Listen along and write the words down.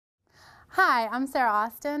Hi, I'm Sarah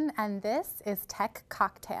Austin, and this is Tech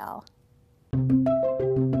Cocktail.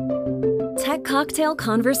 Tech Cocktail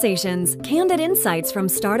Conversations, candid insights from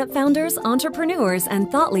startup founders, entrepreneurs, and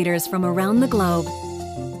thought leaders from around the globe.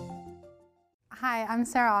 Hi, I'm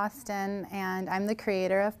Sarah Austin, and I'm the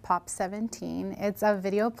creator of Pop17. It's a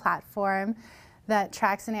video platform that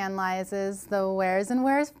tracks and analyzes the wheres and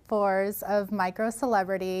wherefores of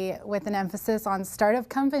micro-celebrity with an emphasis on startup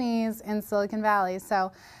companies in Silicon Valley.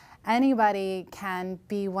 So anybody can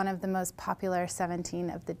be one of the most popular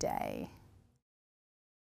 17 of the day.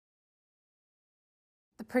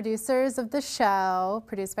 The producers of the show,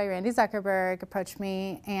 produced by Randy Zuckerberg, approached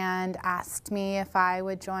me and asked me if I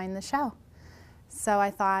would join the show. So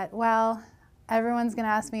I thought, well, everyone's going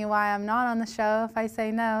to ask me why I'm not on the show if I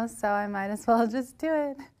say no, so I might as well just do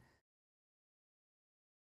it.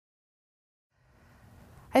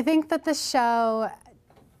 I think that the show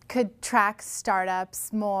could track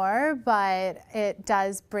startups more, but it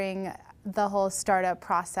does bring the whole startup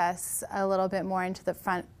process a little bit more into the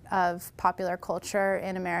front of popular culture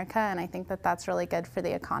in America, and I think that that's really good for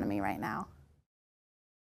the economy right now.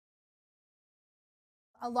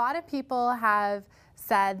 A lot of people have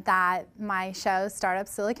said that my show, Startup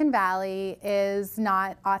Silicon Valley, is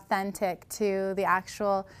not authentic to the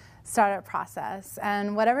actual startup process.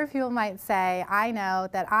 And whatever people might say, I know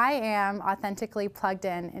that I am authentically plugged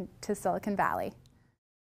into Silicon Valley.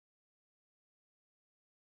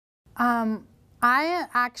 I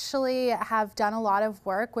actually have done a lot of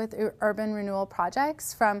work with urban renewal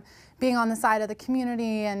projects, from being on the side of the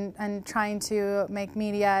community and trying to make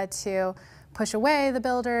media to push away the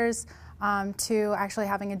builders, to actually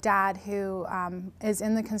having a dad who is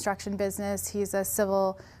in the construction business. He's a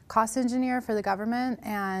civil cost engineer for the government,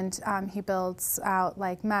 and he builds out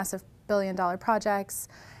like massive billion-dollar projects.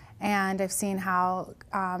 And I've seen how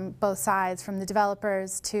both sides, from the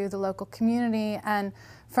developers to the local community. And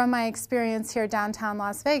from my experience here downtown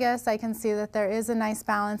Las Vegas, I can see that there is a nice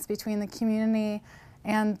balance between the community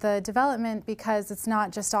and the development, because it's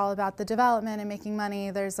not just all about the development and making money.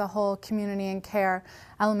 There's a whole community and care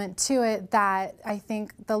element to it that I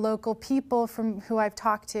think the local people from who I've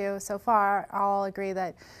talked to so far all agree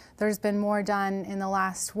that there's been more done in the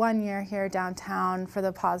last 1 year here downtown for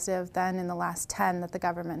the positive than in the last 10 that the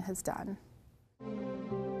government has done.